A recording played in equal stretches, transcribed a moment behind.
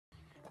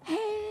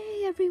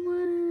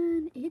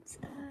everyone, it's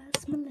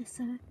us,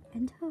 Melissa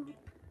and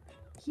Hope,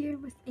 here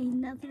with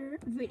another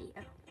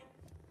video.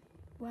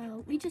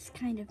 Well, we just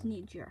kind of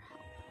need your help.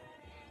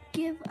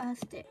 Give us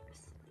dares.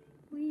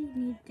 We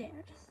need dares.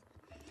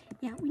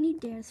 Yeah, we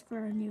need dares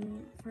for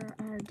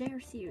our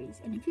dare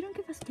series, and if you don't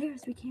give us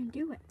dares, we can't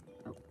do it.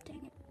 Oh,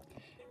 dang it.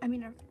 I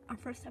mean, our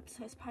first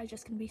episode is probably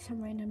just gonna be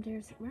some random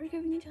dares that we're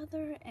giving each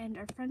other, and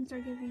our friends are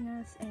giving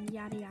us, and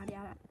yada yada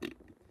yada.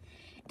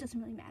 It doesn't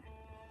really matter.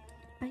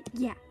 But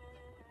yeah.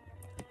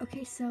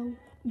 Okay, so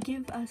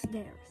give us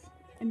dares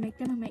and make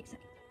them amazing.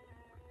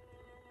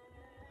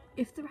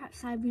 If they're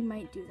outside, we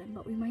might do them,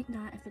 but we might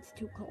not if it's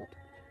too cold.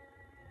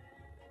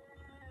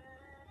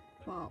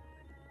 Well,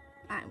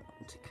 I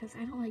won't, because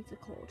I don't like the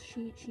cold.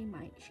 She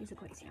might. She's a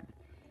glaceon.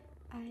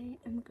 I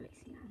am a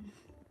glaceon.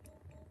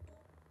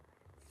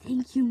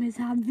 Thank you, Ms.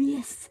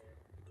 Obvious.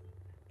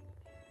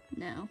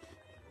 No.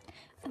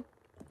 Oh,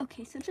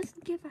 okay, so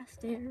just give us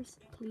dares,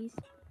 please.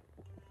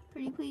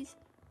 Pretty please.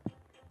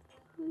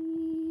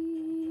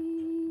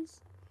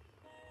 Please.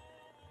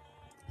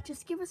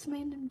 Just give us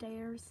random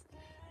dares.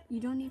 You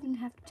don't even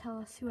have to tell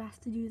us who has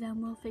to do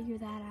them. We'll figure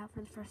that out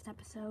for the first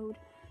episode.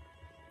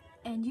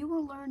 And you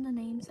will learn the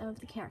names of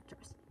the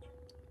characters.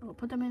 We'll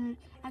put them in.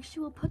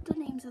 Actually, we'll put the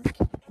names of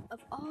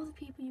all the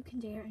people you can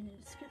dare in the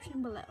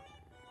description below.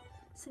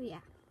 So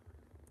yeah.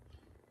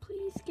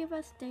 Please give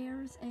us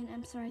dares. And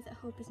I'm sorry that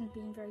Hope isn't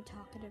being very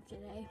talkative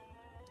today.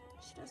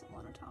 She doesn't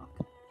want to talk.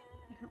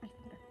 I hurt my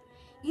finger.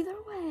 Either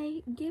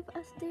way, give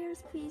us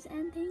dares, please,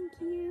 and thank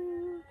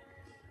you.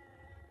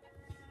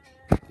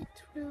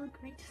 It will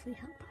greatly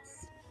help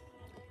us.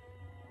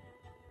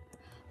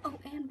 Oh,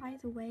 and by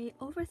the way,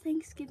 over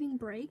Thanksgiving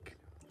break,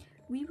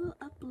 we will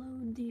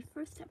upload the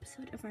first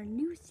episode of our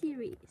new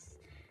series,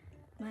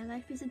 My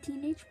Life as a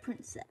Teenage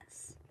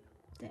Princess,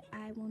 that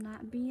I will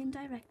not be in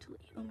directly.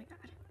 Oh my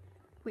god.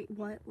 Wait,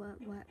 what?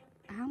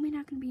 How am I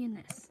not going to be in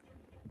this?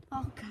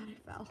 Oh god,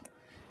 I fell.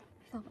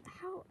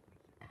 How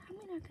am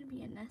I not going to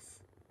be in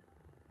this?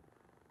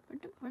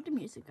 Where'd the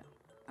music go?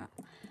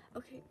 Oh,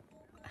 okay.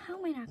 How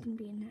am I not going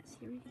to be in that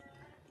series?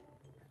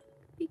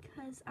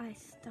 Because I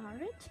star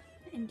it,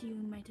 and you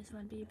might as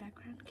well be a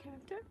background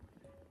character.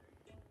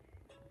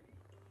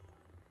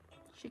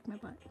 Shake my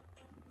butt.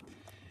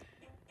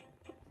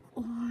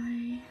 Or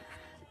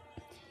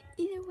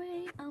either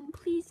way,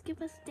 please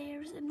give us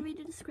dares and read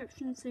the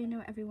description so you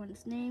know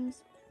everyone's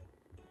names.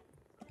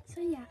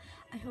 So yeah,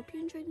 I hope you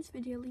enjoyed this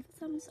video. Leave a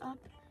thumbs up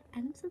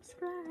and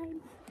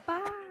subscribe.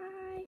 Bye!